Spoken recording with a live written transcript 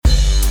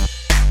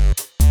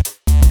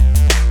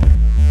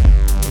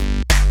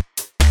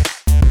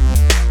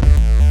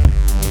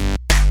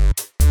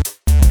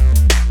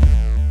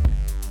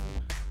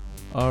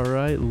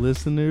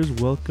listeners.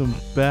 Welcome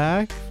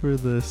back for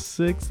the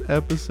 6th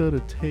episode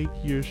of Take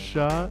Your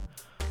Shot.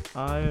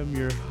 I am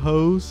your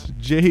host,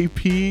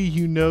 JP.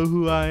 You know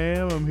who I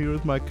am. I'm here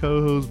with my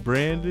co-host,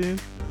 Brandon.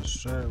 Yes,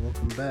 sir.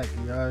 Welcome back,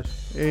 you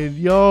guys. And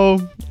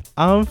y'all,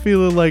 I'm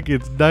feeling like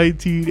it's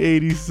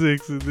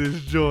 1986 in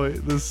this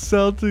joint. The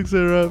Celtics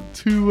are up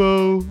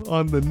 2-0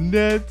 on the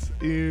Nets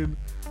in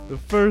the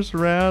first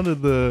round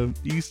of the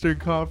Eastern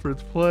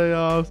Conference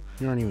playoffs.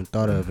 You aren't even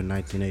thought of in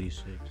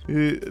 1986.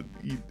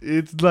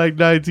 It's like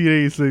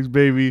 1986,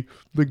 baby.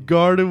 The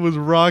Garden was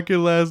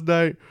rocking last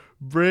night.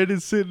 Brandon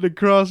sitting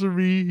across from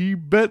me. He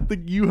bet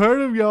you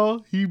heard him,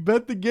 y'all. He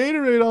bet the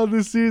Gatorade on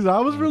this season.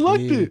 I was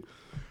reluctant.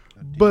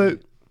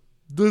 But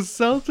the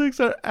Celtics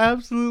are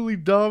absolutely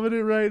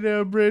dominant right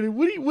now, Brandon.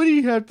 What do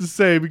you have to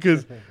say?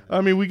 Because,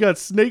 I mean, we got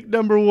snake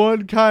number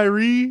 1,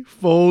 Kyrie,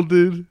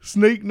 folded.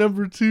 Snake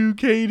number 2,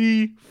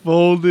 KD,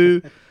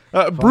 folded.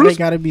 Bruce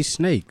got to be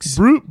snakes.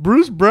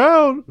 Bruce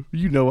Brown,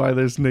 you know why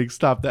they're snakes.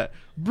 Stop that.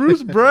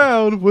 Bruce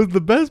Brown was the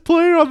best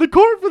player on the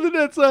court for the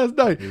Nets last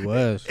night. He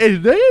was.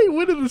 And they ain't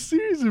winning the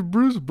series if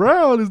Bruce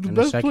Brown is the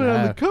best player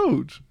on the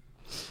coach.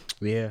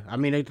 Yeah. I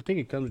mean, I think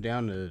it comes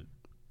down to,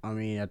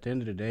 at the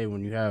end of the day,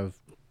 when you have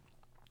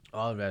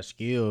all of that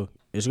skill,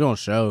 it's going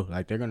to show.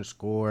 Like, they're going to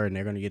score and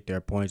they're going to get their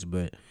points.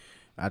 But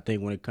I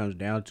think when it comes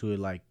down to it,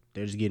 like,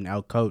 they're just getting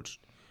out-coached.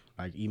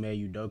 Like, Ime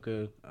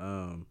Udoka,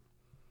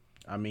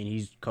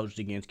 he's coached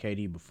against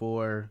KD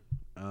before,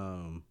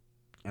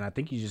 and I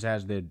think he just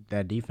has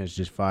that defense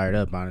just fired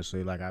up,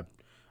 honestly. Like,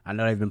 I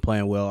know they've been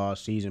playing well all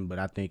season, but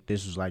I think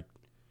this was, like,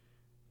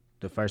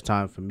 the first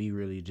time for me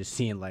really just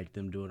seeing, like,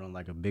 them do it on,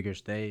 like, a bigger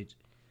stage.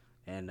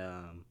 And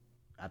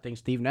I think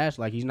Steve Nash,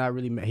 like, he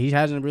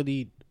hasn't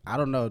really, I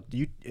don't know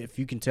if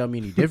you can tell me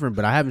any different,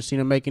 but I haven't seen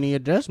him make any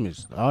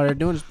adjustments. All they're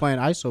doing is playing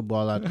iso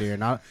ball out there.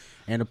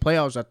 And the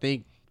playoffs, I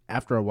think,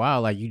 after a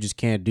while, like, you just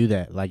can't do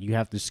that. Like, you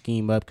have to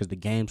scheme up because the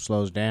game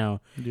slows down,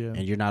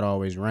 and you're not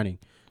always running.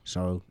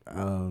 So,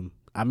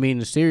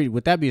 the series.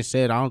 With that being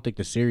said, I don't think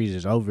the series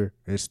is over.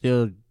 They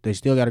still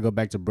got to go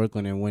back to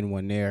Brooklyn and win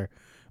one there,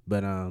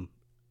 but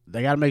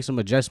they got to make some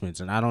adjustments.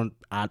 And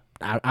I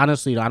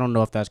honestly don't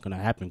know if that's going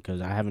to happen because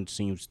I haven't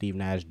seen Steve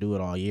Nash do it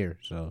all year.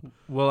 So,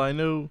 well, I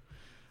know.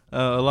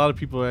 A lot of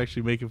people are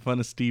actually making fun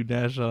of Steve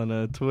Nash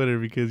on Twitter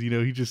because,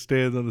 he just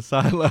stands on the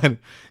sideline,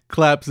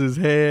 claps his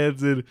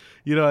hands. And,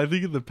 I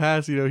think in the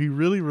past, he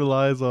really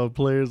relies on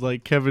players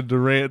like Kevin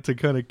Durant to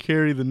kind of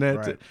carry the net.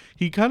 Right.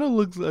 He kind of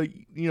looks like,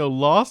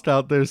 lost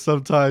out there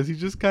sometimes. He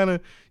just kind of,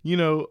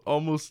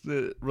 almost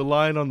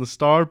relying on the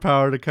star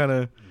power to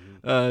kind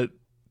of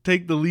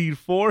take the lead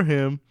for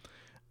him.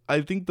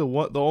 I think the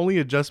only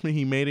adjustment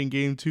he made in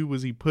Game 2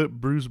 was he put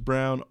Bruce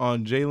Brown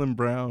on Jaylen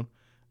Brown.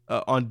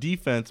 On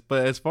defense,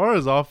 but as far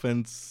as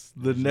offense,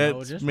 the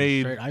Nets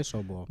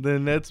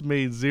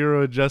made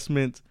zero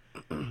adjustments.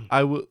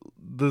 The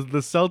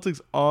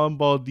Celtics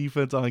on-ball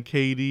defense on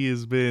KD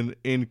has been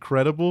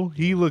incredible.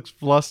 He looks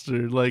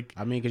flustered.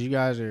 Because you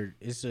guys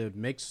it's a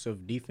mix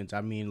of defense.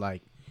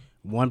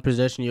 One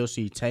possession you'll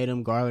see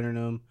Tatum guarding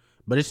them,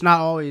 but it's not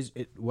always.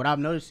 What I've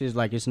noticed is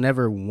it's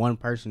never one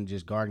person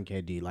just guarding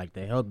KD. Like,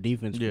 the help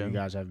defense for you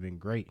guys have been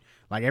great.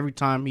 Like, every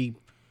time he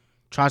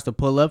tries to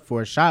pull up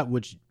for a shot,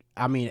 which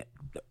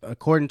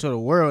according to the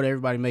world,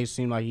 everybody may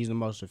seem like he's the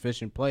most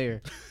efficient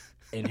player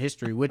in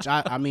history, which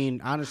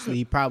honestly,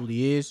 he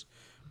probably is.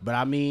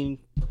 But when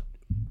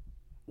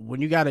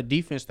you got a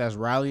defense that's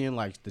rallying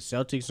like the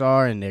Celtics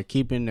are, and they're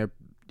keeping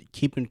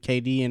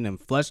KD and them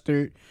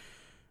flustered,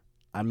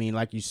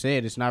 like you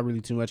said, it's not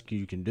really too much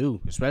you can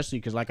do, especially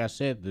because, like I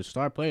said, the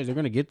star players, they're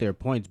going to get their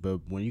points, but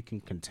when you can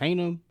contain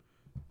them,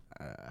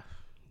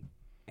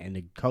 and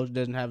the coach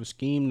doesn't have a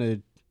scheme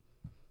to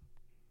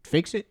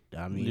fix it,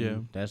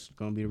 that's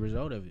going to be the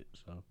result of it.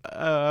 So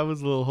I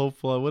was a little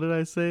hopeful. What did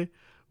I say?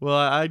 Well,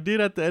 I did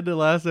at the end of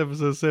last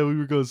episode say we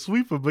were going to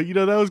sweep them, but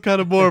that was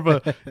kind of more of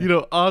a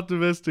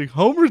optimistic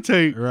homer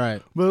take.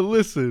 Right. But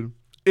listen,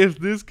 if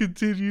this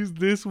continues,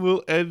 this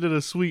will end in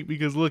a sweep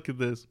because look at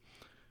this.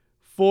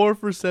 4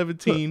 for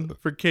 17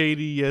 for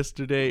KD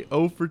yesterday,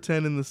 0 for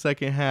 10 in the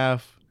second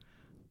half.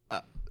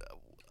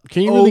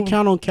 Can you really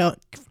count on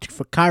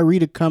for Kyrie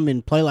to come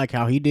and play like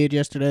how he did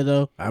yesterday,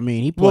 though?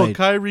 He played. Well,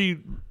 Kyrie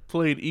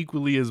played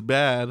equally as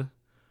bad.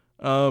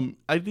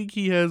 I think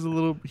he has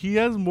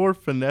more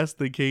finesse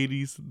than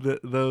KD's,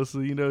 though.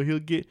 So, he'll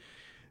get.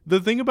 The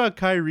thing about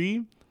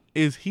Kyrie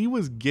is he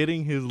was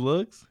getting his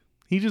looks.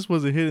 He just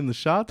wasn't hitting the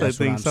shots, I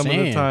think, some of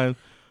the time.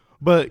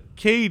 But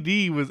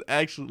KD was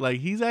actually,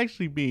 he's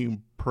actually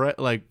being,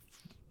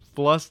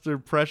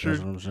 flustered, pressured.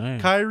 That's what I'm saying.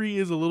 Kyrie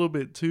is a little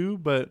bit too,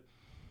 but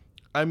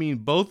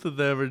both of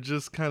them are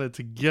just kind of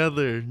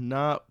together,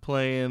 not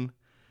playing.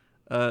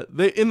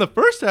 In the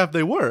first half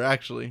they were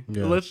actually.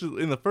 Yeah.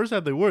 In the first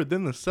half they were.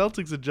 Then the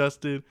Celtics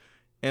adjusted,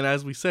 and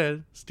as we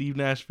said, Steve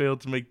Nash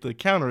failed to make the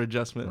counter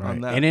adjustment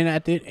on that.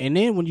 And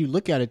then when you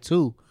look at it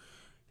too,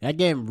 that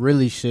game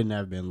really shouldn't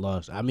have been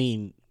lost.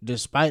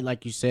 Despite,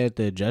 like you said,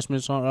 the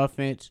adjustments on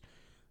offense,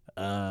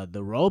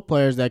 the role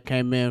players that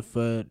came in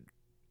for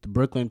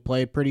Brooklyn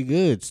played pretty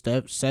good.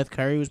 Seth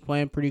Curry was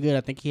playing pretty good.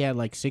 I think he had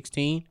like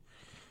 16.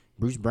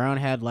 Bruce Brown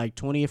had like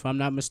 20, if I'm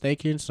not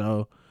mistaken.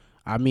 So,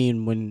 I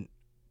mean,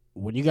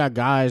 when you got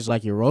guys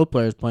like your role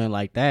players playing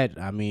like that,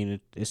 I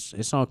mean,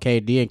 it's on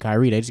KD and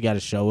Kyrie. They just got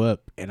to show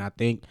up. And I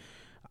think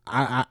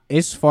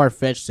it's far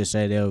fetched to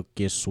say they'll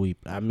get sweep.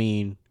 I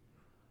mean,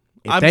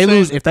 if they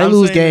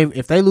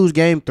lose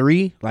game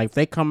 3, like if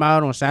they come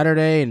out on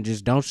Saturday and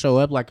just don't show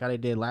up like how they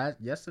did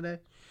yesterday,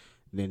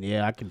 then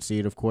yeah, I can see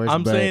it, of course.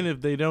 I'm saying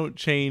if they don't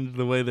change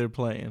the way they're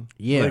playing,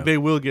 yeah, like they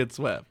will get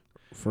swept.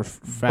 For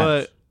facts.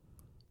 But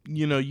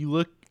you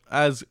look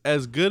as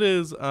good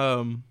as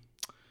the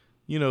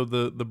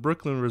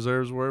Brooklyn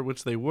reserves were,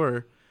 which they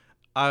were.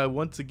 I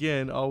once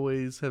again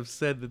always have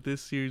said that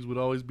this series would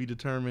always be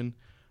determined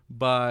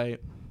by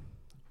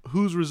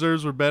whose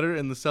reserves were better,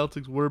 and the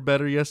Celtics were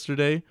better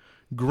yesterday.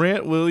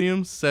 Grant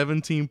Williams,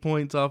 17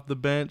 points off the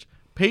bench.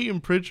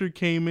 Peyton Pritchard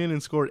came in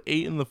and scored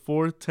 8 in the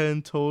fourth,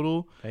 10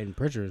 total. Peyton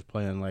Pritchard is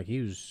playing like he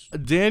was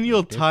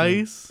Daniel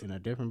Tice in a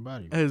different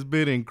body. Has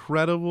been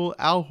incredible.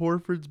 Al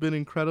Horford's been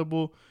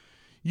incredible.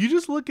 You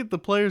just look at the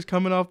players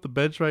coming off the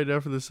bench right now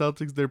for the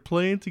Celtics. They're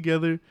playing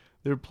together.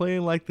 They're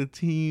playing like the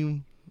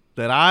team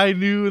that I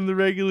knew in the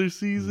regular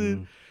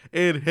season.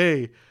 And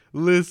hey,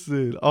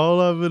 listen,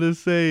 all I'm going to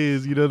say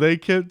is, they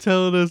kept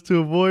telling us to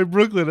avoid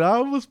Brooklyn. I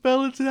almost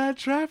fell into that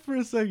trap for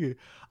a second.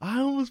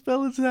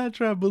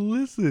 But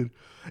listen,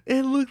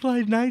 it looked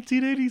like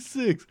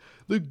 1986.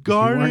 The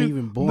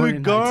Garden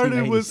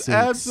was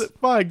absolutely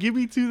fine. Give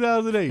me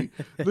 2008.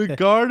 The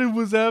Garden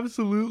was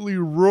absolutely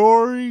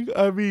roaring.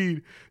 I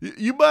mean,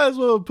 you might as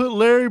well put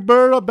Larry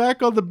Bird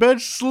back on the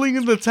bench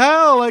slinging the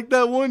towel like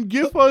that one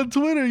gif on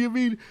Twitter.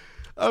 Too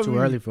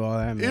early for all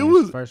that, man. It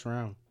was first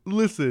round.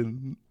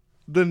 Listen,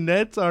 the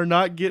Nets are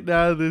not getting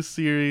out of this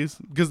series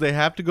because they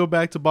have to go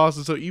back to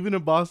Boston. So even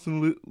if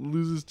Boston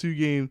loses 2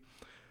 games,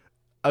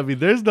 I mean,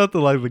 there's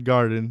nothing like the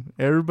Garden.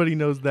 Everybody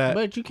knows that.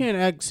 But you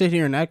can't sit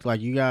here and act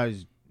like you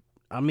guys.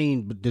 I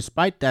mean, but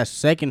despite that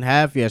second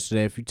half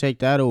yesterday, if you take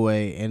that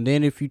away, and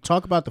then if you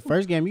talk about the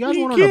first game, you guys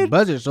went on the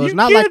buzzer, so it's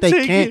not like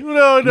they can't.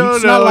 No.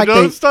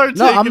 Don't start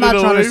taking it away. No, I'm not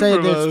trying to say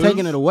that it's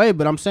taking it away,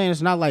 but I'm saying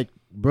it's not like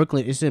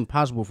Brooklyn. It's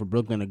impossible for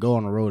Brooklyn to go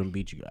on the road and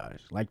beat you guys.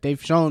 Like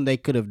they've shown they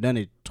could have done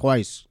it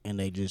twice, and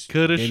they just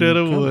coulda,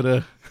 shoulda,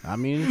 woulda. I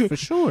mean, for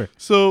sure.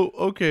 So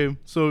okay,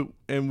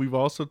 and we've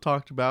also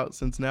talked about,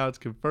 since now it's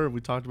confirmed,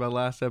 we talked about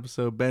last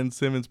episode, Ben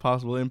Simmons'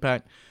 possible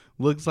impact.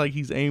 Looks like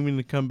he's aiming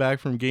to come back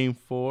from Game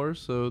 4,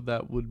 so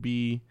that would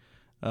be,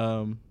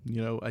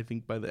 I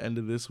think by the end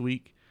of this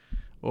week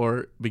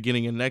or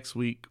beginning of next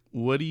week.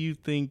 What do you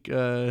think?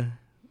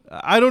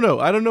 I don't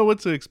know. I don't know what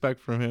to expect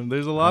from him.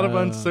 There's a lot of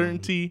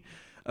uncertainty,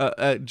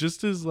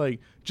 just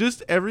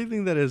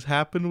everything that has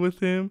happened with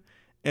him,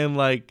 and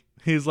like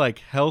his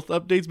health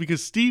updates,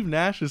 because Steve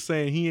Nash is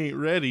saying he ain't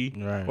ready,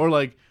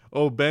 right.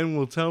 Or Ben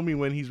will tell me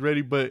when he's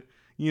ready, but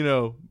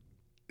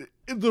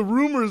the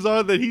rumors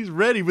are that he's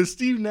ready, but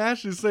Steve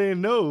Nash is saying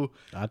no.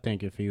 I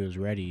think if he was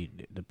ready,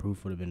 the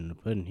proof would have been in the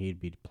pudding. He'd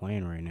be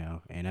playing right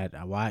now. And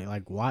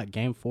why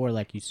Game 4,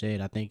 like you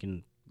said, I think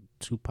in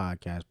 2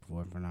 podcasts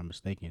before, if I'm not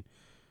mistaken,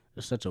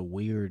 it's such a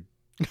weird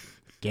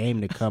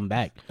game to come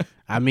back.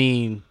 I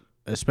mean,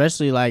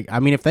 especially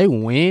if they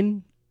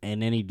win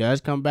and then he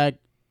does come back,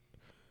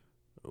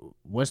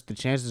 what's the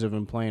chances of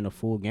him playing a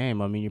full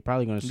game? I mean, you're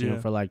probably going to see him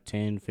for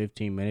 10,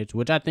 15 minutes,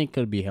 which I think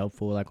could be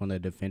helpful on the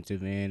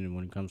defensive end and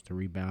when it comes to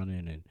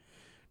rebounding and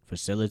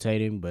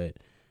facilitating. But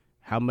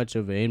how much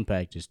of an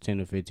impact is 10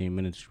 to 15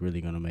 minutes really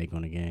going to make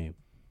on a game?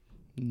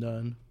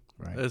 None.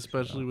 Right.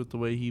 Especially with the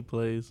way he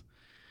plays.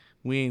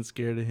 We ain't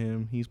scared of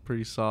him. He's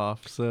pretty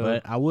soft.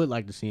 But I would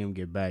like to see him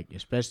get back,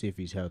 especially if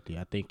he's healthy.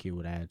 I think it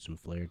would add some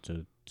flair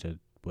to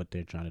what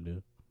they're trying to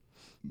do.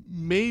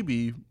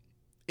 Maybe.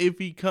 If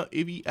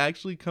he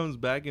actually comes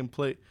back and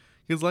play,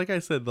 because like I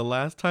said, the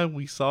last time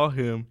we saw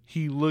him,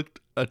 he looked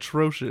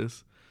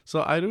atrocious.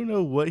 So I don't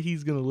know what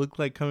he's gonna look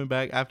like coming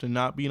back after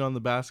not being on the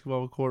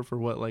basketball court for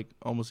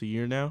almost a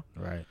year now.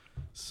 Right.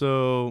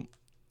 So,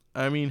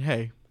 I mean,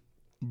 hey,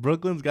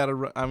 Brooklyn's got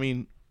to. I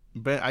mean,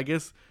 I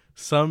guess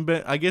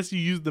you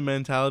use the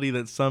mentality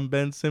that some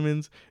Ben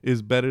Simmons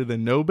is better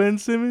than no Ben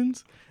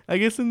Simmons, I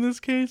guess in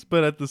this case.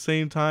 But at the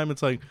same time,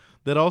 it's like,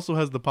 that also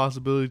has the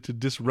possibility to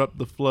disrupt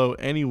the flow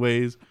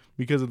anyways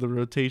because of the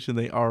rotation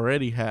they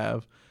already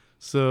have.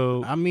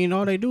 So I mean,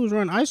 all they do is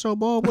run ISO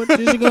ball. What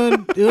is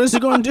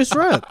it going to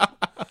disrupt?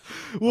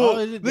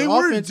 Well, they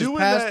weren't doing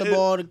pass the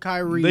ball to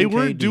Kyrie. They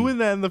weren't doing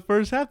that in the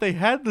first half. They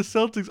had the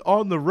Celtics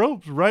on the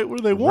ropes right where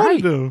they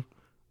wanted them.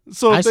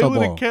 So if they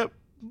would have kept.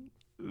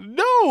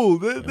 No,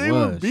 they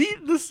were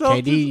beating the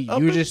Celtics. KD,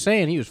 you were just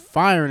saying he was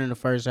firing in the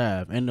first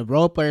half, and the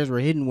role players were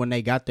hitting when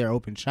they got their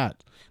open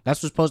shots.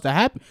 That's what's supposed to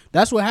happen.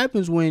 That's what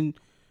happens when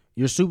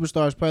your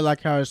superstars play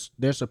like how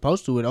they're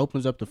supposed to. It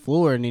opens up the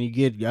floor, and then you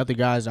give the other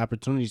guys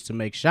opportunities to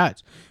make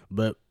shots.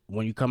 But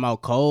when you come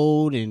out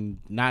cold and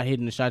not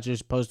hitting the shots you're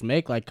supposed to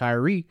make, like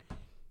Kyrie,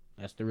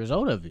 that's the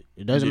result of it.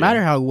 It doesn't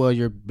matter how well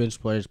your bench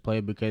players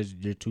play because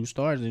your 2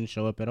 stars didn't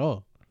show up at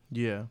all.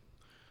 Yeah.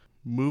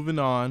 Moving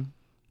on.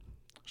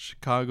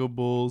 Chicago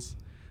Bulls,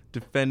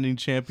 defending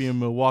champion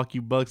Milwaukee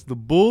Bucks. The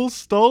Bulls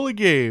stole a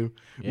game.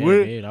 Yeah,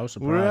 we're, I was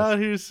surprised. We're out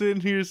here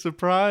sitting here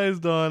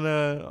surprised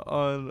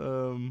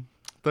on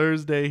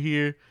Thursday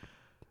here.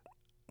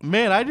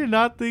 Man, I did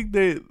not think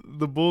that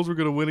the Bulls were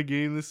going to win a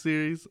game this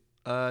series.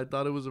 I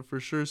thought it was a for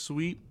sure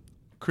sweep.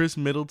 Chris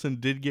Middleton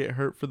did get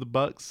hurt for the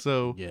Bucks,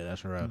 so yeah,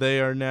 that's right. They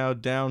are now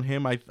down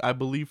him. I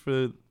believe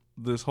for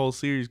this whole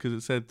series because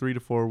it said 3 to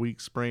 4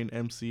 weeks sprained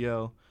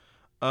MCL.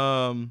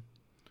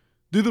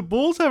 Do the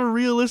Bulls have a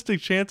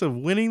realistic chance of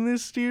winning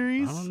this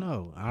series? I don't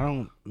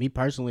know. Me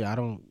personally, I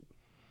don't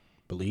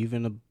believe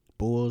in the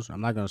Bulls.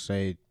 I'm not gonna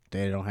say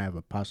they don't have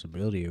a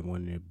possibility of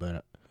winning it,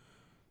 but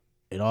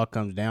it all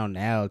comes down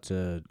now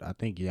to I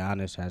think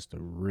Giannis has to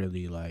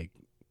really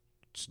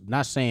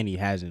not saying he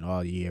hasn't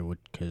all year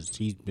because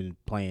he's been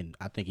playing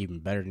I think even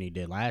better than he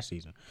did last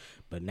season,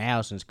 but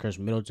now since Chris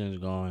Middleton's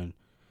gone,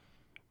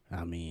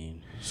 I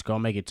mean it's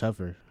gonna make it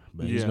tougher.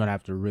 But he's gonna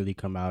have to really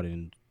come out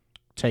and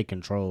take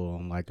control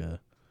on like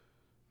a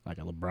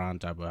LeBron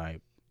type of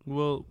hype.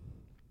 Well,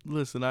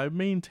 listen, I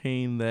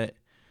maintain that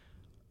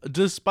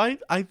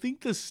despite I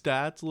think the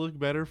stats look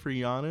better for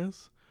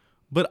Giannis,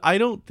 but I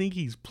don't think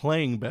he's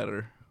playing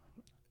better.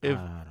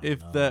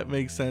 If that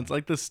makes sense.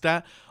 Like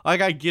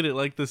I get it,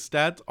 like the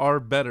stats are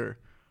better.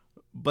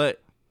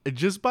 But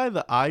just by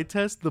the eye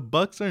test, the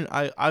Bucks are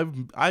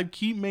I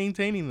keep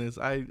maintaining this.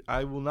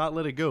 I will not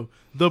let it go.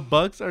 The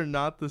Bucks are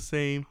not the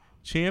same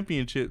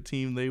championship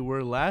team they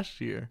were last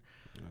year.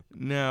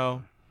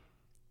 Now,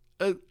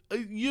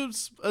 you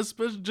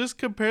especially just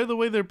compare the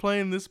way they're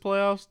playing this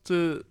playoffs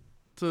to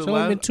it's last.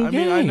 Only been 2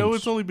 games. Mean, I know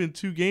it's only been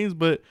 2 games,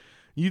 but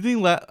you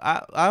think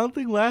I don't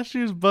think last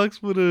year's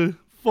Bucks would have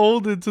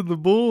folded to the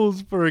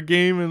Bulls for a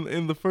game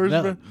in the first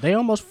round. They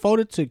almost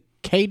folded to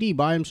KD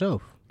by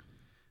himself.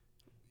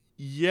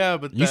 Yeah,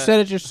 but you said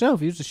it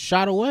yourself. He was a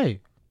shot away.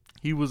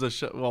 He was a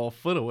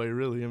foot away,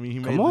 really. I mean, he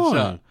made the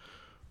shot.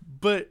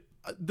 But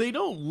they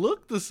don't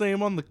look the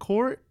same on the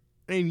court.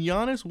 And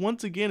Giannis,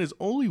 once again, is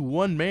only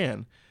one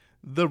man.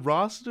 The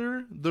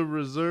roster, the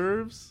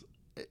reserves,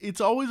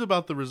 it's always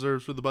about the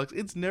reserves for the Bucks.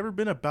 It's never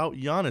been about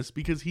Giannis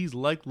because he's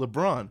like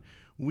LeBron.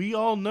 We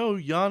all know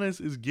Giannis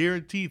is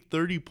guaranteed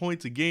 30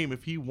 points a game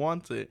if he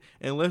wants it.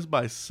 Unless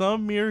by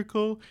some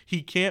miracle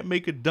he can't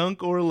make a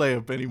dunk or a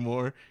layup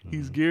anymore.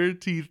 He's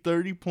guaranteed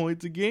 30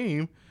 points a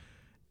game.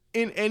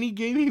 In any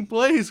game he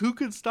plays, who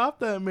could stop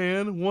that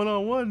man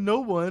one-on-one? No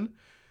one.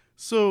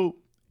 So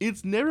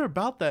it's never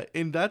about that.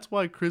 And that's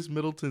why Chris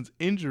Middleton's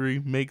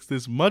injury makes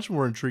this much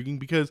more intriguing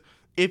because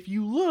if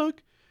you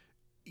look,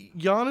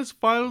 Giannis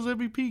finals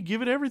MVP,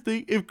 give it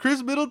everything. If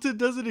Chris Middleton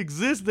doesn't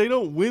exist, they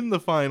don't win the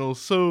finals.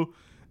 So,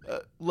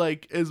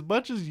 as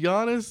much as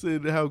Giannis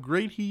and how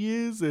great he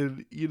is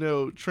and,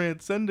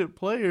 transcendent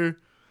player,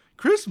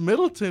 Chris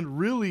Middleton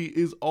really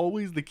is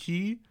always the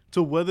key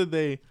to whether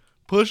they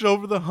push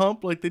over the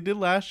hump like they did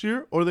last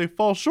year or they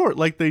fall short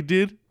like they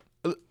did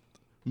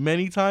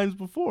many times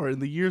before in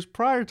the years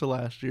prior to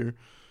last year.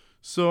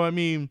 So, I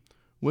mean,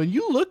 when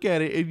you look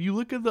at it and you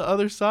look at the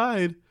other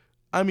side,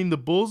 I mean, the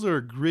Bulls are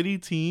a gritty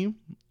team.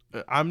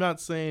 I'm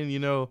not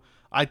saying,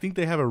 I think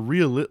they have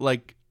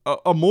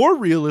a more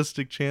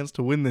realistic chance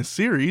to win this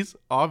series.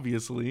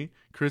 Obviously,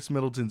 Chris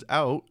Middleton's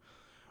out.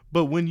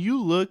 But when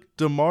you look,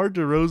 DeMar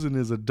DeRozan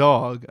is a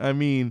dog. I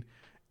mean,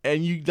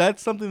 and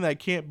that's something that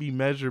can't be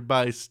measured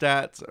by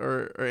stats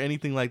or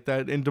anything like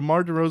that. And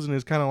DeMar DeRozan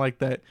is kind of like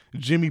that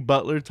Jimmy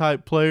Butler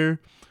type player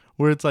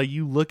where it's like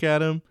you look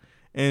at him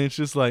and it's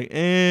just like,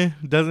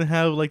 doesn't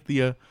have like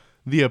the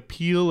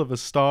appeal of a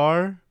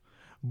star.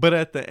 But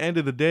at the end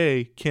of the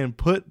day, can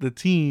put the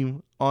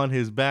team on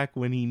his back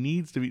when he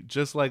needs to be.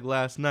 Just like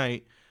last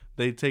night,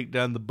 they take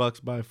down the Bucks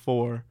by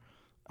 4.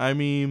 I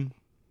mean,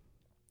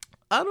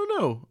 I don't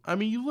know. I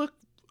mean, you look.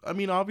 I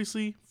mean,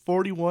 obviously,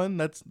 41.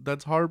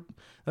 That's hard.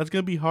 That's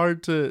gonna be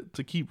hard to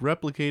keep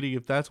replicating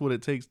if that's what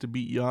it takes to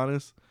beat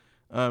Giannis.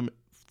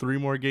 3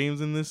 more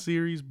games in this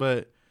series,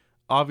 but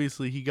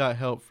obviously he got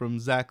help from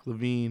Zach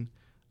LaVine,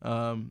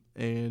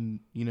 and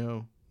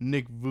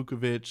Nick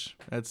Vukovic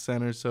at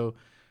center. So.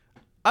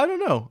 I don't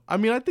know. I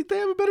mean, I think they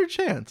have a better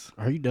chance.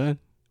 Are you done?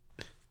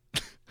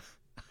 Did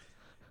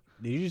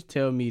you just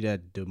tell me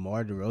that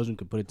DeMar DeRozan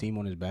could put a team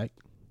on his back?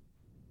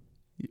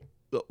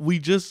 We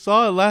just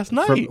saw it last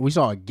night. We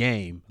saw a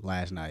game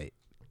last night.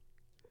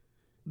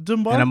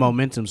 And a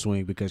momentum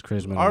swing because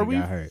Chris Middleton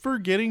got hurt. Are we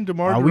forgetting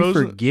DeMar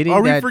DeRozan?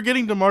 Are we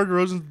forgetting DeMar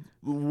DeRozan's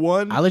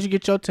one? I'll let you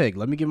get your take.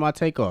 Let me get my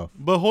take off.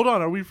 But hold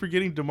on. Are we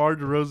forgetting DeMar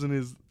DeRozan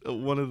is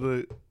one of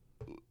the...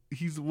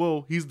 He's the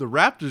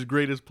Raptors'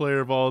 greatest player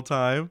of all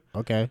time.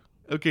 Okay,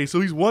 so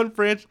he's one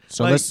franchise.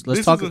 So let's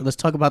talk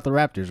about the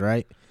Raptors,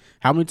 right?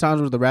 How many times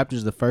were the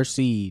Raptors the first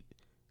seed,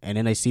 and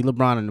then they see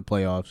LeBron in the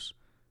playoffs,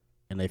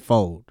 and they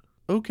fold?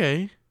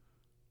 Okay.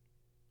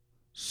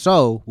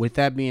 So with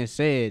that being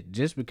said,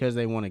 just because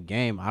they won a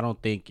game, I don't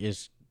think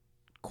it's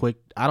quick.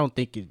 I don't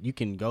think you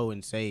can go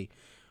and say,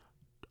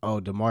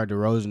 "Oh, DeMar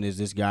DeRozan is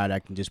this guy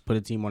that can just put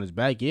a team on his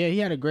back." Yeah, he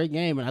had a great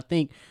game, and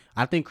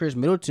I think Chris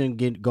Middleton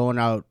going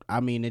out. I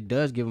mean, it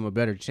does give him a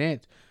better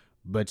chance,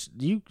 But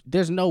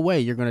there's no way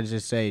you're gonna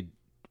just say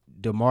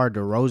DeMar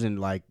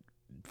DeRozan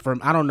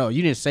I don't know.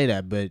 You didn't say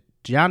that, but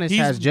Giannis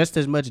has just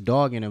as much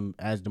dog in him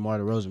as DeMar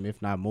DeRozan,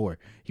 if not more.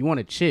 You want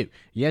a chip.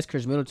 Yes,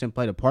 Chris Middleton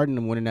played a part in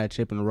him winning that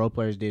chip, and the role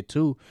players did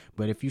too.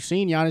 But if you've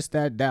seen Giannis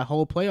that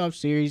whole playoff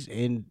series,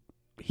 and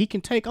he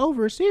can take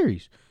over a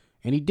series.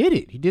 And he did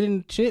it. He did it in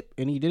the chip,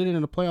 and he did it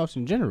in the playoffs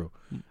in general.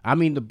 I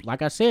mean,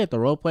 like I said, the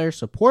role players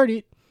support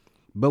it.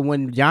 But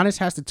when Giannis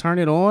has to turn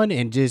it on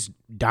and just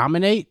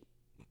dominate,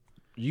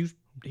 he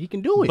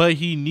can do it. But and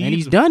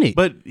he's done it.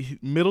 But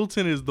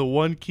Middleton is the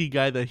one key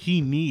guy that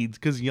he needs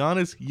because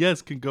Giannis,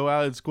 yes, can go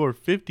out and score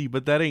 50,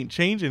 but that ain't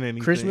changing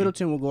anything. Chris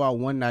Middleton will go out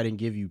one night and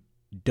give you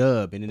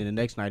dub, and then the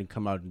next night and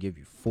come out and give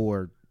you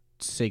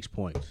 4-6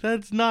 points.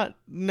 That's not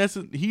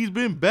necessary. He's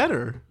been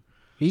better.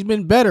 He's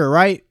been better,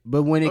 right?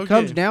 But when it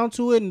comes down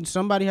to it and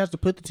somebody has to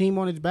put the team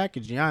on his back,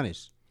 it's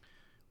Giannis.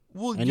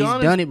 Well, and he's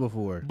done it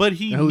before. But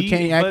he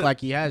can't act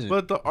like he hasn't.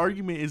 But the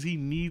argument is he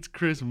needs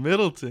Chris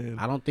Middleton.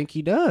 I don't think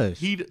he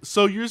does.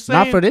 So you're saying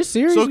not for this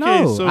series?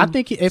 No. So, I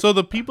think so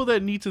the people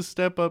that need to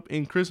step up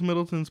in Chris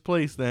Middleton's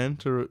place then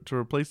to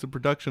replace the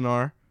production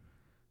are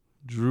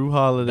Drew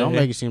Holiday. Don't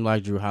make it seem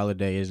like Drew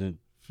Holiday isn't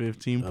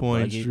 15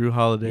 points. Drew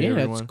Holiday.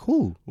 Yeah, that's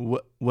cool.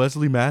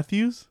 Wesley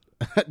Matthews.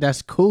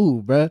 That's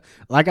cool, bro.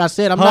 Like I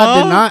said,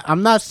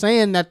 I'm not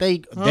saying that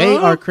they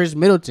are Chris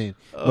Middleton,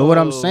 but what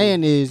I'm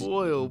saying is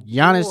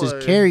Giannis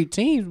has carried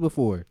teams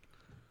before.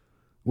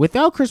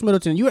 Without Chris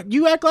Middleton,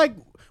 you act like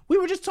we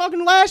were just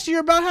talking last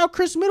year about how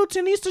Chris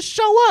Middleton needs to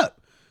show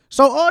up.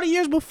 So all the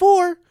years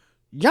before,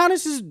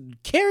 Giannis has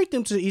carried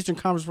them to the Eastern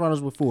Conference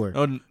Finals before.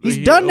 He's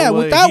done that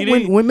when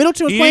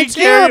Middleton was playing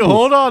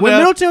terrible. When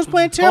Middleton was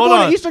playing terrible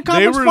in the Eastern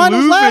Conference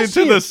Finals last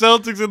year. They were losing to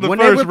the Celtics in the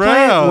first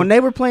round. When they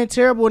were playing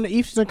terrible in the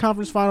Eastern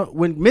Conference Finals,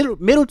 when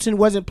Middleton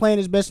wasn't playing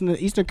his best in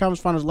the Eastern Conference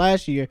Finals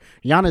last year,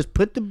 Giannis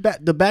put the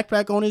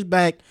backpack on his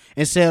back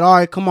and said, "All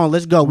right, come on,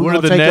 let's go. We're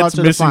going to take y'all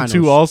to the finals." Were the Nets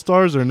missing 2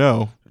 All-Stars or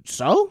no?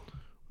 So?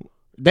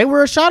 They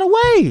were a shot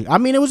away. I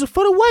mean, it was a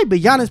foot away, but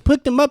Giannis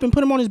picked him up and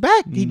put him on his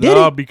back. He did it.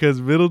 No,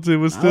 because Middleton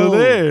was still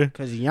there.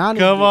 Because Giannis.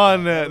 Come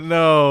on,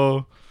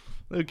 no.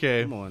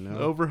 Okay. Come on now.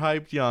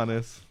 Overhyped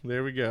Giannis.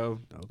 There we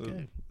go.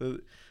 Okay.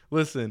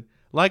 Listen,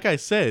 like I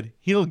said,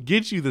 he'll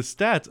get you the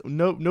stats.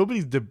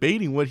 Nobody's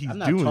debating what he's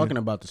doing. I'm not talking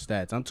about the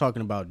stats. I'm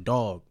talking about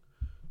dog.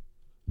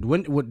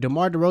 When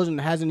DeMar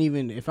DeRozan hasn't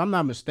even, if I'm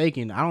not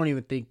mistaken, I don't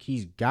even think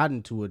he's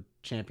gotten to a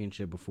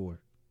championship before,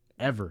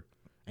 ever.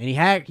 And he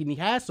had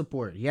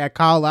support. He had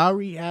Kyle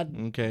Lowry. He had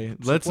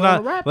Let's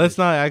not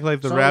act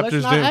like the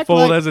Raptors didn't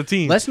fold as a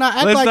team. Let's not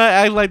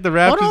act like the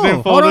Raptors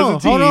didn't fold as a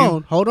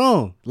team. Hold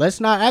on. Let's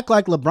not act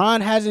like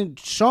LeBron hasn't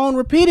shown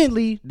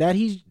repeatedly that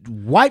he's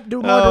wiped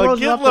DeMar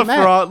DeRozan off the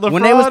map.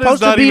 When they were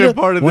supposed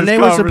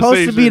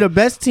to be the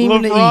best team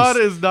in the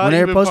East. When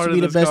they were supposed to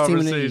be the best team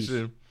in the East.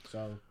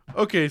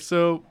 Okay,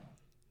 so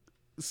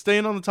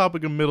staying on the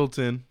topic of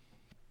Middleton,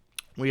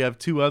 we have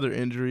 2 other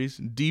injuries.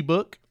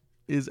 D-Book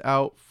is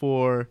out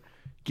for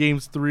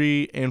games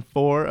 3 and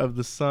 4 of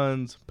the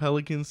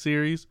Suns-Pelicans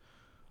series.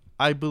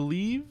 I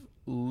believe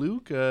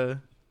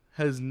Luka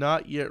has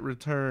not yet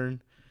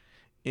returned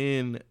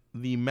in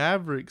the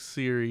Mavericks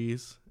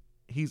series.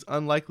 He's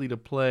unlikely to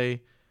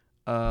play.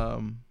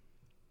 It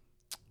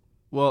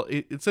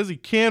says he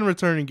can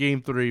return in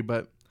game 3,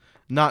 but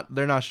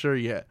they're not sure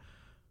yet.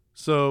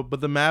 But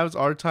the Mavs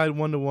are tied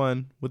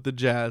 1-1 with the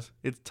Jazz.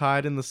 It's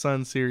tied in the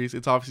Suns series.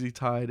 It's obviously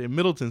tied in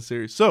Middleton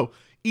series. So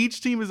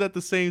each team is at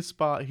the same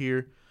spot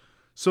here.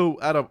 So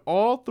out of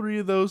all 3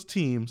 of those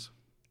teams,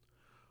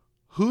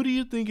 who do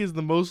you think is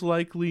the most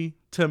likely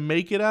to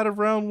make it out of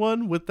round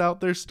 1 without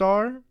their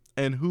star?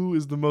 And who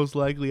is the most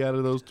likely out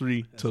of those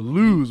 3 to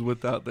lose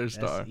without their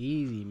star? That's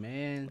easy,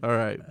 man. All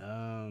right.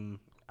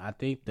 I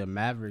think the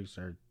Mavericks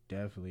are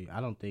definitely. I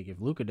don't think if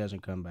Luka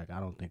doesn't come back, I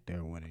don't think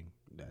they're winning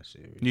that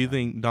series. Do you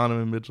think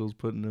Donovan Mitchell's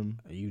putting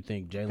them? You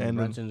think Jalen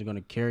Brunson's going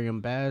to carry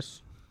him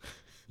bass?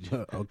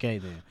 Okay,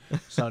 then.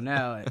 So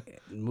now,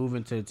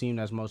 moving to the team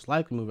that's most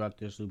likely to move out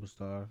their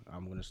superstar,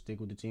 I'm going to stick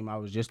with the team I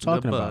was just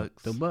talking about,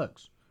 the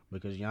Bucks,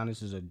 because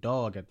Giannis is a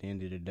dog at the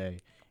end of the day,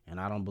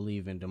 and I don't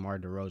believe in DeMar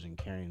DeRozan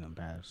carrying them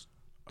past.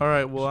 All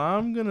right, well,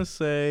 I'm going to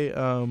say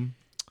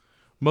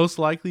most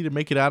likely to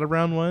make it out of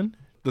round 1,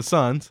 the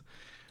Suns.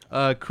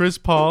 Chris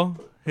Paul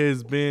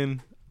has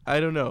been,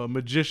 a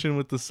magician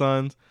with the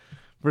Suns.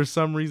 For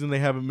some reason, they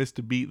haven't missed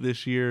a beat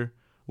this year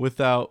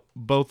without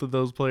both of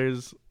those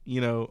players.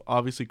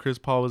 Obviously Chris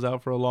Paul was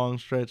out for a long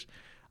stretch.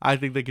 I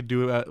think they could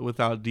do it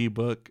without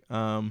D-Book.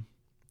 I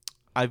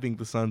think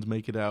the Suns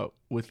make it out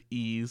with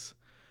ease.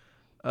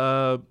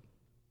 And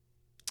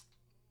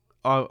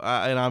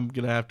I'm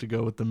gonna have to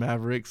go with the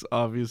Mavericks.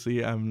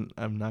 Obviously, I'm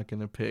not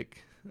gonna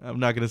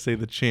say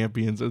the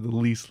champions are the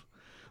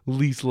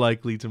least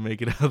likely to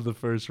make it out of the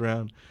first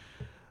round.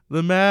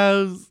 The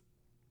Mavs,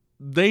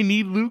 they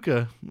need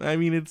Luka. I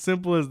mean, it's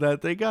simple as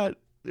that.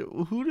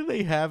 Who do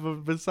they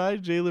have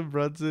besides Jalen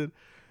Brunson?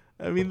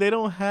 I mean, they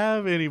don't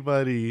have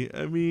anybody.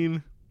 I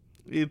mean,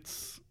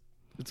 it's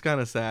kind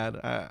of sad.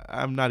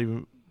 I'm not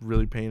even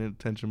really paying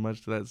attention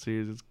much to that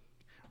series. It's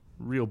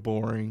real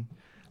boring.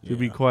 to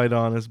be quite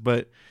honest.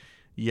 But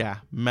yeah,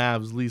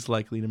 Mavs least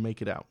likely to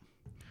make it out.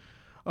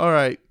 All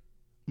right,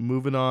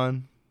 moving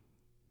on.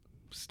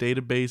 State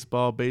of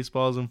baseball.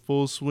 Baseball's in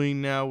full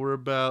swing now. We're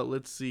about,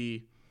 let's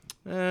see,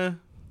 2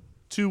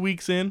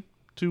 weeks in.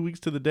 2 weeks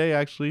to the day,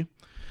 actually.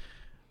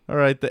 All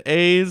right, the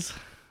A's.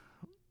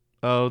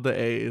 Oh, the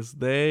A's.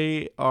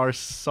 They are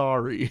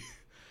sorry.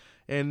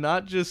 And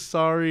not just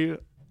sorry.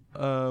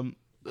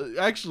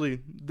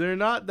 Actually, they're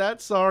not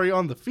that sorry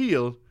on the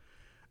field.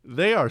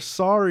 They are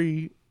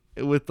sorry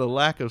with the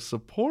lack of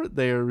support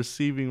they are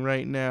receiving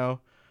right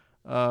now.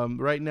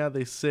 Right now,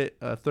 they sit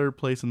third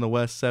place in the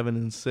West,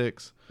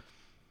 7-6.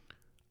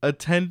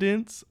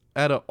 Attendance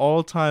at an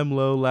all-time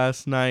low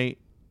last night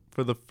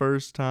for the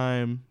first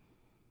time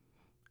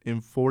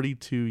in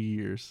 42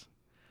 years.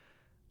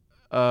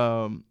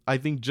 I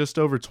think just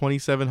over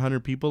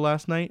 2,700 people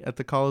last night at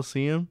the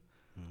Coliseum.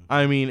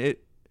 I mean,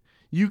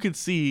 you could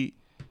see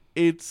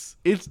it's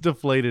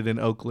deflated in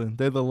Oakland.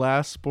 They're the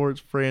last sports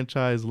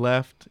franchise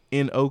left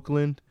in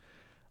Oakland.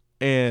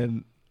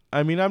 And,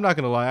 I mean, I'm not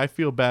going to lie. I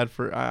feel bad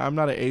I'm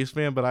not an A's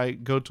fan, but I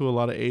go to a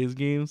lot of A's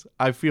games.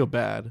 I feel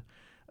bad.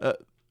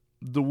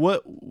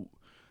 What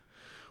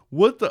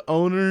the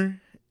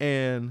owner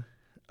and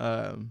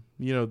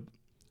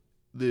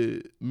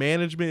the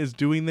management is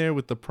doing there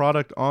with the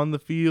product on the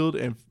field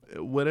and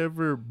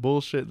whatever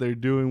bullshit they're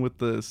doing with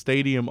the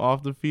stadium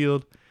off the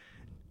field,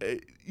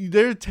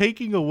 they're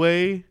taking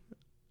away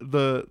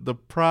the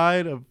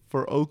pride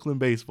for Oakland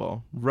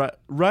baseball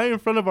right in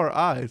front of our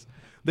eyes.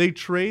 They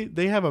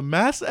have a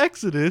mass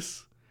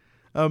exodus,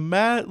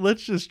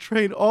 let's just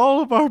trade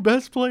all of our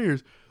best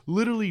players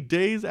literally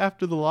days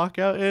after the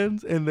lockout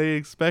ends, and they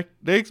expect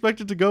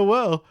it to go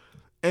well.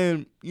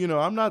 And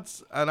I'm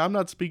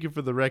not speaking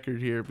for the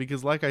record here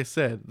because, like I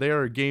said, they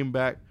are a game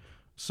back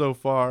so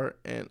far,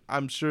 and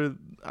I'm sure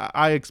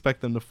I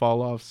expect them to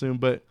fall off soon.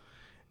 But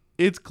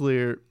it's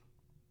clear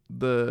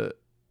the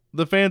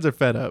fans are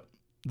fed up.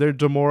 They're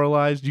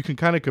demoralized. You can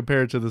kind of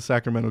compare it to the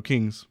Sacramento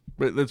Kings.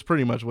 But that's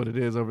pretty much what it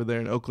is over there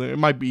in Oakland. It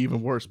might be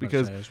even worse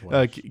because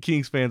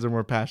Kings fans are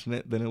more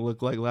passionate than it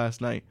looked like last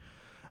night.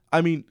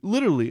 I mean,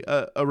 literally,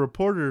 a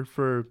reporter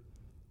for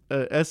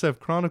SF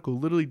Chronicle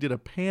literally did a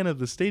pan of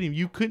the stadium.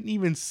 You couldn't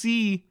even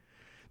see.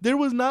 There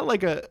was no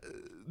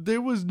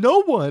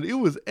one. It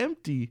was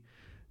empty.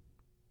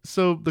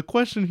 So the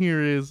question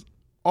here is,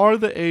 are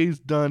the A's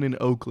done in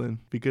Oakland?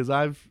 Because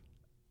I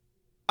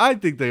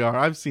think they are.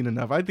 I've seen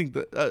enough. I think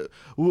that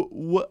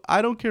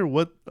I don't care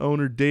what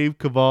owner Dave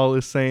Cavall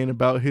is saying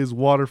about his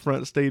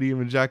waterfront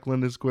stadium in Jack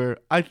London Square.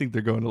 I think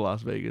they're going to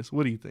Las Vegas.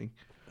 What do you think?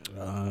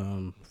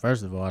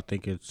 First of all, I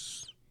think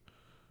it's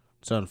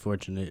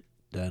unfortunate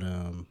that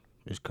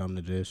it's come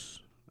to this,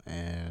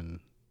 and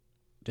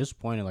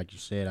disappointing, like you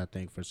said. I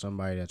think for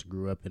somebody that's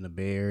grew up in the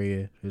Bay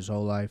Area his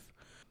whole life,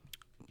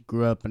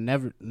 grew up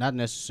and not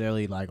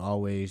necessarily like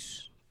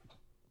always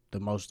the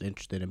most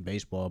interested in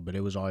baseball, but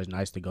it was always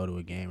nice to go to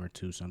a game or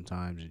two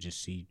sometimes and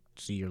just see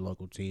your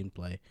local team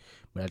play.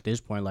 But at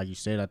this point, like you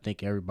said, I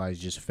think everybody's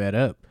just fed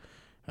up.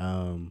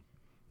 And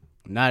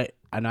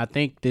I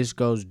think this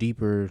goes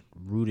deeper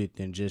rooted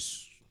than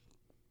just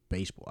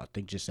baseball. I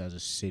think just as a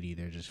city,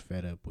 they're just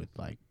fed up with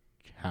like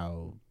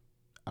how,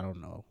 I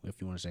don't know if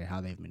you want to say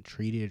how they've been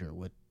treated or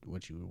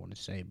what you would want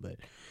to say. But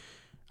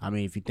I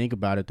mean, if you think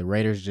about it, the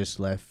Raiders just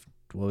left,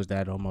 what was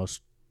that,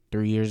 almost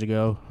 3 years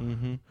ago?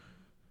 Mm-hmm.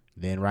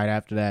 Then right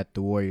after that,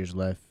 the Warriors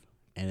left.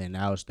 And then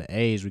now it's the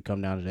A's. We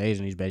come down to the A's,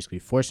 and he's basically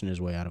forcing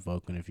his way out of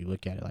Oakland. If you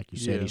look at it, like you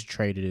said, he's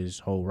traded his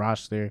whole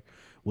roster,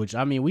 which,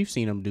 I mean, we've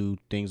seen him do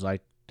things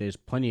like this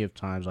plenty of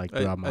times, like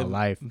throughout my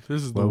life.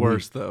 This is the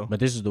worst, though. But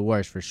this is the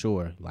worst for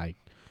sure. Like,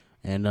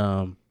 and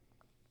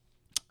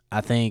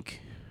I think,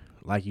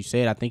 like you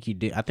said, I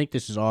think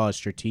this is all a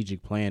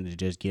strategic plan to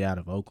just get out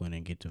of Oakland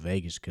and get to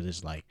Vegas, because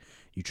it's like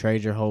you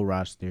trade your whole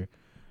roster.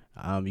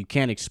 You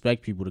can't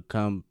expect people to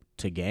come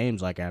to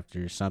games like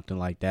after something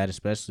like that,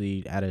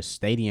 especially at a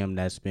stadium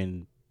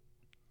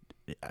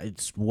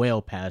it's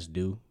well past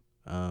due.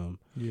 And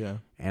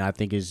I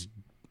think if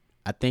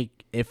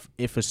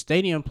a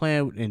stadium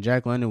plan in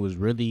Jack London was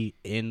really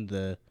in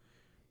the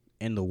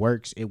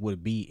works, it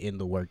would be in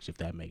the works, if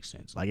that makes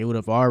sense. Like, it would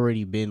have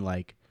already been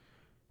like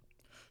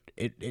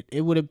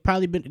it would have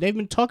probably been. They've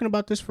been talking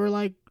about this for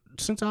like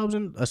since I was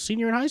a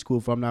senior in high school,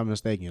 if I'm not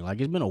mistaken.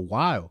 Like, it's been a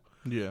while.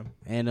 Yeah.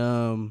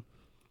 And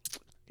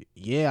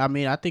yeah, I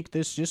mean, I think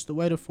this is just the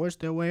way to force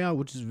their way out,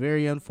 which is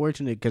very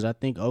unfortunate, because I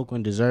think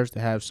Oakland deserves to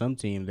have some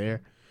team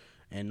there,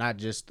 and not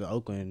just the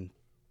Oakland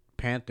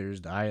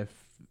Panthers, the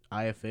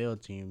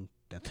IFL team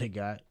that they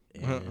got.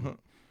 And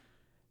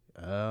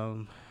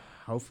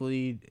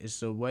hopefully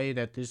it's a way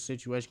that this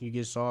situation can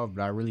get solved,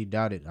 but I really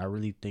doubt it. I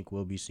really think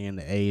we'll be seeing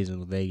the A's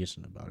in Vegas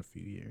in about a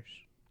few years.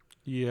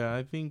 Yeah,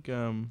 I think,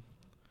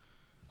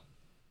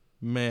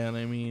 man,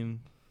 I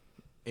mean,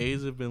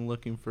 A's have been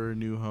looking for a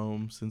new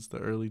home since the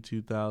early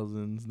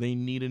 2000s. They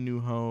need a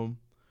new home.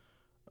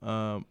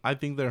 I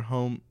think their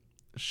home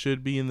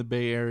should be in the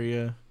Bay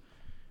Area.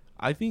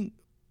 I think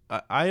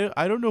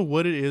I don't know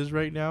what it is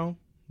right now,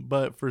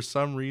 but for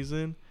some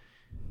reason,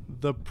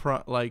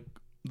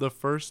 the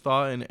first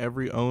thought in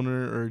every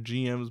owner or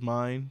GM's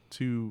mind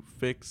to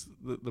fix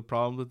the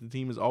problems with the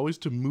team is always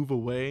to move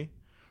away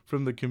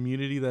from the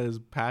community that is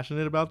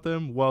passionate about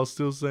them while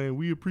still saying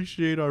we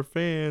appreciate our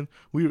fans.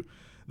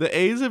 The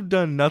A's have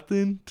done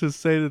nothing to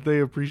say that they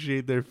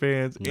appreciate their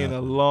fans in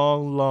a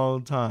long,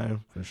 long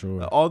time. For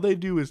sure. All they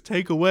do is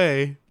take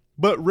away,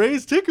 but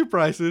raise ticket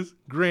prices.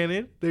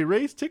 Granted, they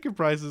raise ticket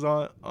prices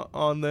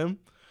on them,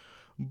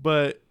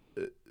 but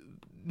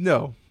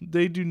no,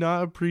 they do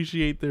not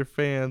appreciate their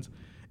fans.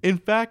 In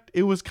fact,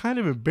 it was kind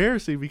of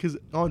embarrassing because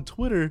on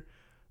Twitter,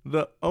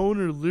 the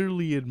owner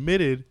literally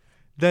admitted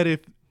that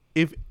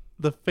if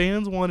the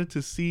fans wanted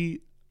to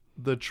see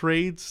the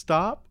trade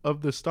stop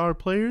of the star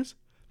players,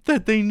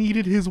 that they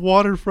needed his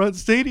waterfront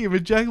stadium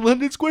in Jack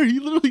London Square. He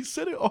literally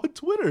said it on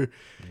Twitter.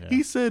 Yeah.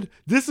 He said,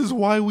 "This is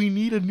why we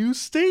need a new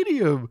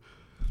stadium."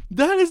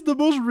 That is the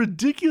most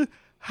ridiculous.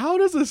 How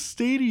does a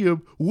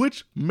stadium,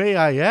 which, may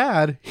I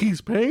add, he's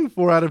paying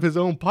for out of his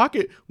own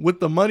pocket with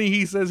the money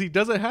he says he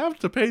doesn't have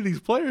to pay these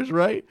players,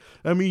 right?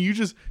 I mean, you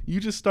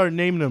just start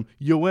naming them.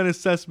 Yoenis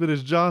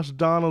Cespedes, Josh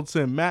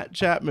Donaldson, Matt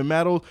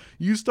Chapman,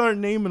 you start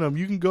naming them.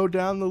 You can go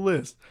down the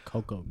list.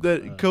 Coco,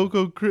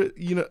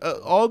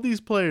 all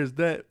these players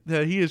that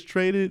he has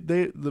traded,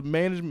 the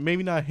management,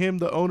 maybe not him,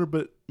 the owner,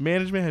 but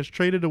management has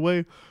traded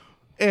away.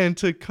 And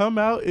to come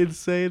out and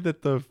say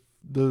that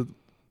the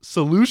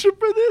solution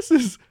for this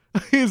is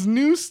his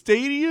new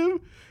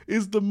stadium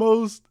is the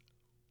most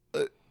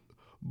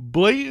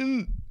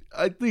blatant,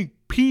 I think,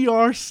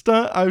 PR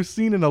stunt I've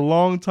seen in a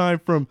long time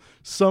from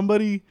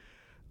somebody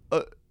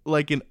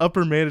like in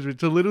upper management.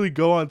 To literally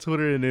go on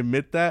Twitter and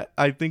admit that,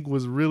 I think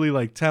was really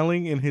like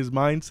telling in his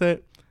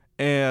mindset.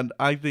 And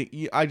I think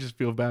I just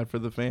feel bad for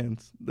the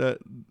fans that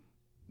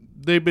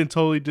they've been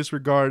totally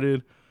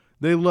disregarded.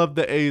 They love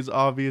the A's,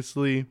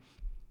 obviously.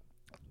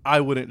 I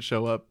wouldn't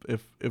show up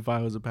if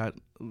I was a Pat.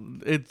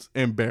 It's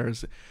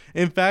embarrassing.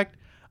 In fact,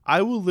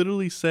 I will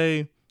literally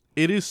say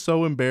it is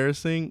so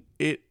embarrassing.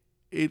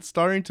 It's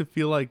starting to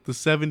feel like the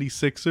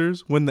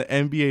 76ers when the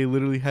NBA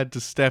literally had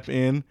to step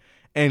in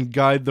and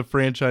guide the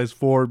franchise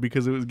forward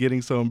because it was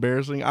getting so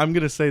embarrassing. I'm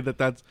going to say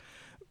that's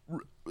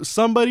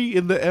somebody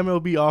in the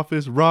MLB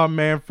office, Rob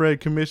Manfred,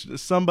 commissioner,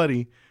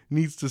 somebody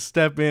needs to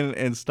step in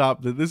and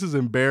stop that. This is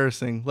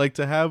embarrassing. Like,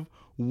 to have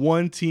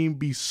one team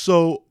be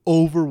so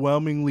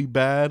overwhelmingly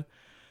bad.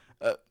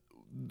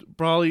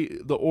 Probably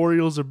the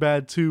Orioles are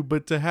bad too,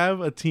 but to have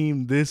a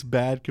team this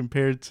bad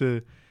compared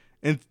to,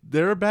 and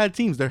there are bad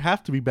teams, there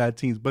have to be bad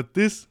teams, but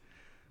this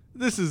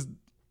is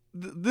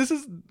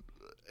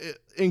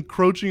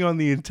encroaching on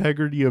the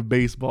integrity of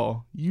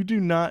baseball. You do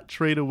not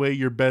trade away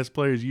your best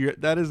players.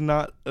 That is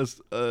not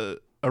a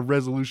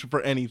resolution for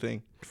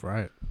anything. That's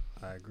right.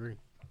 I agree.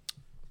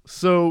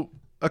 So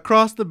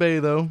across the bay,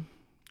 though,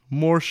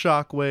 more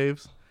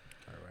shockwaves.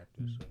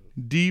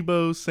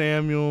 Deebo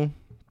Samuel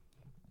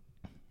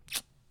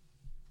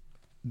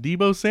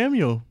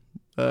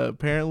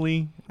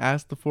apparently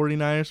asked the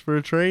 49ers for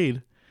a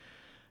trade.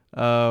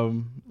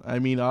 I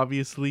mean,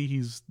 obviously,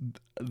 he's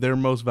their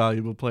most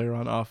valuable player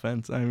on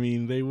offense. I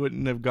mean, they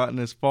wouldn't have gotten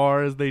as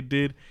far as they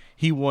did.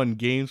 He won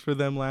games for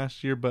them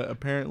last year, but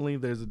apparently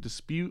there's a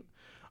dispute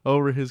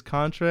over his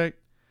contract.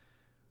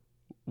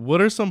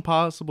 What are some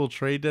possible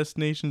trade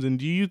destinations, and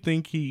do you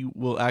think he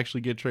will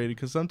actually get traded?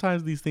 Because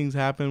sometimes these things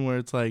happen where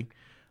it's like,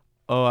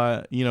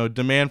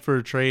 demand for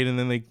a trade, and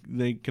then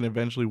they can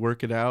eventually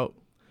work it out.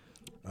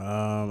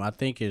 I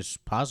think it's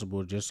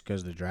possible just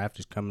because the draft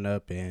is coming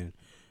up, and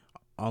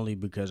only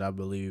because I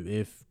believe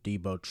if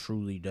Deebo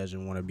truly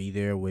doesn't want to be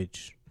there,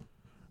 which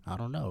I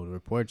don't know. The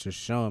reports are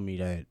showing me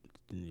that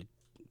it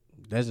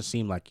doesn't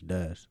seem like he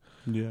does.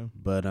 Yeah.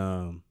 But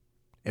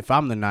if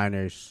I'm the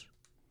Niners,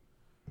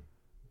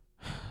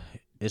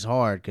 it's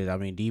hard because, I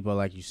mean, Deebo,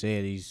 like you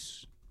said,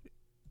 he's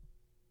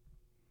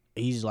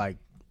like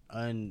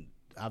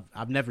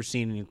I've never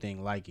seen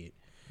anything like it.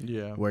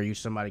 Yeah. Where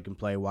somebody can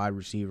play wide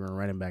receiver and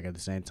running back at the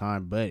same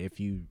time. But if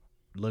you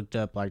looked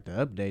up like the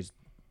updates,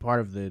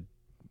 part of the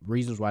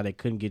reasons why they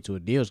couldn't get to a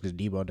deal is because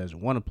Deebo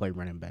doesn't want to play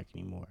running back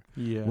anymore.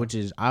 Yeah. Which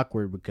is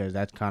awkward because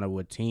that's kind of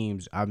what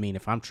teams, I mean,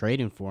 if I'm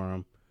trading for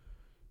him,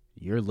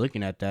 you're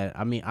looking at that.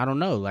 I mean, I don't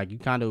know. Like, you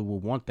kind of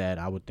would want that,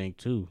 I would think,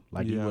 too.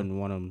 Like, you wouldn't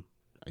want him.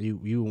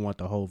 You would want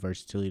the whole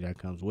versatility that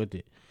comes with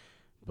it.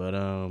 But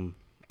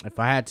if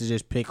I had to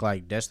just pick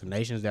like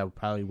destinations that would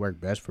probably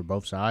work best for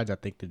both sides, I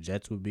think the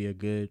Jets would be a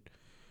good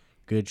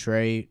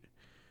trade.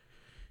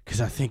 Because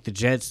I think the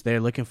Jets, they're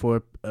looking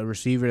for a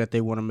receiver that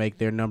they want to make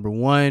their number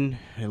one.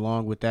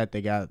 Along with that,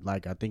 they got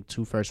like, I think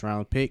 2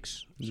 first-round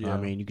picks. So I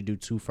mean, you could do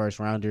 2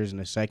 first-rounders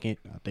and a second.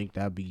 I think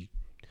that'd be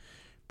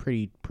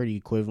pretty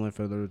equivalent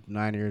for the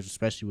Niners,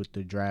 especially with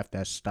the draft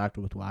that's stocked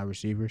with wide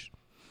receivers.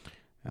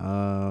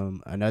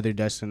 Another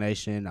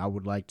destination I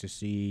would like to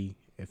see,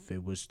 if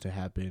it was to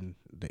happen,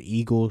 the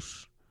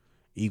Eagles.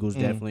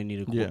 Definitely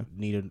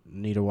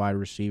need a wide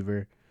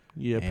receiver.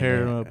 Yeah,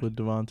 pair him up with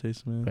Devontae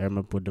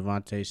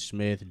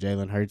Smith.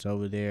 Jalen Hurts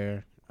over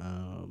there,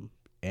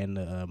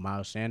 and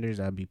Miles Sanders.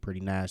 That'd be pretty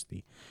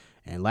nasty.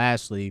 And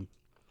lastly,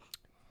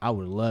 I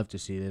would love to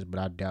see this, but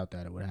I doubt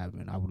that it would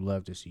happen. I would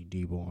love to see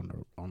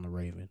Deebo on the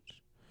Ravens.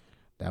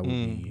 That would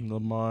be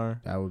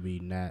Lamar. That would be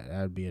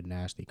a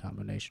nasty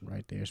combination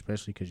right there,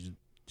 especially because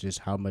just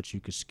how much you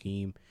could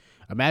scheme.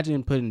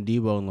 Imagine putting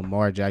Deebo and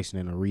Lamar Jackson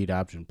in a read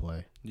option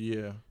play.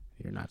 Yeah,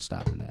 you're not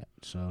stopping that.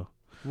 So,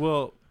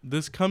 well,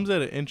 this comes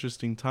at an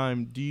interesting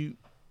time.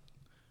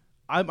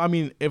 I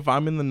mean, if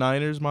I'm in the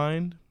Niners'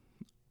 mind,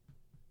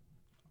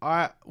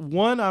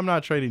 I'm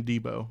not trading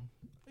Deebo.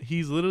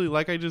 He's literally,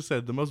 like I just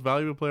said, the most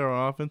valuable player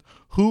on offense.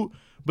 Who,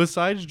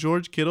 besides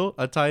George Kittle,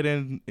 a tight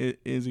end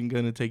isn't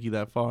going to take you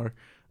that far.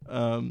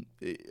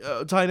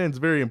 Tight end's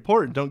very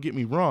important, don't get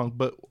me wrong,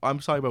 but I'm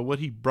talking about what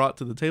he brought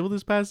to the table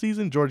this past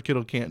season. George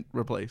Kittle can't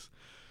replace.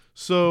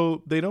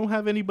 So they don't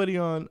have anybody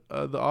on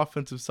the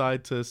offensive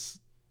side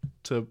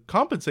to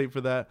compensate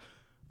for that.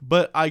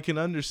 But I can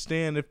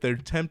understand if they're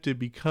tempted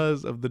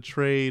because of the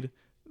trade,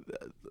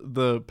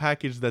 the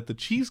package that the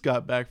Chiefs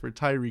got back for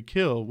Tyreek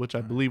Hill, which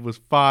I believe was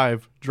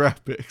 5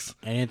 draft picks.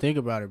 And then think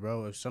about it,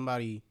 bro. If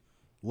somebody,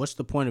 what's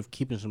the point of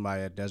keeping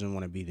somebody that doesn't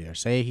want to be there?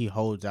 Say he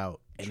holds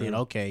out, and then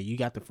okay, you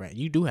got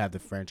you do have the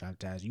franchise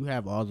tags, you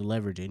have all the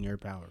leverage in your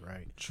power,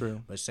 right?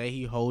 True. But say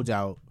he holds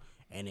out,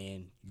 and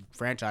then you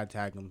franchise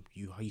tag him,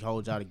 he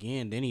holds out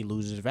again, then he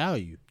loses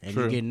value, and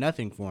you get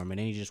nothing for him, and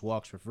then he just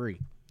walks for free.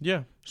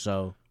 Yeah.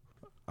 So.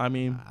 I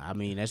mean,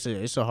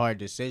 it's a hard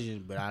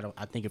decision, but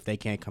I think if they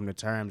can't come to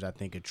terms, I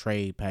think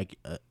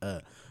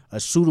a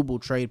suitable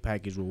trade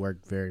package will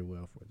work very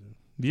well for them.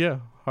 Yeah,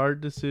 hard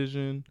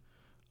decision.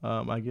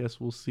 I guess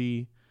we'll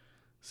see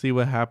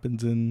what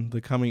happens in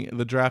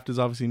the draft is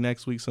obviously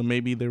next week, so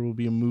maybe there will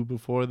be a move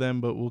before then,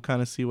 but we'll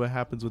kind of see what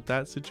happens with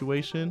that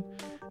situation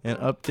and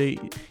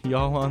update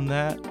y'all on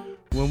that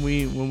when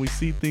we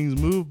see things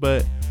move.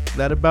 But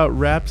that about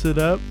wraps it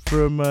up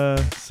from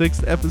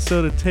 6th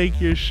episode of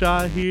Take Your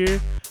Shot here.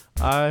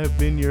 I have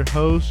been your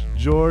host,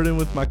 Jordan,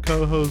 with my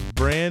co-host,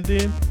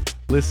 Brandon.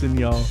 Listen,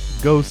 y'all,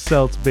 go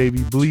Celts,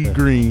 baby. Bleed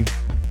green.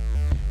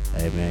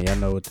 Hey, man, y'all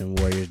know what them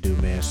Warriors do,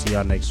 man. See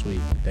y'all next week.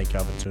 Thank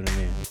y'all for tuning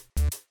in.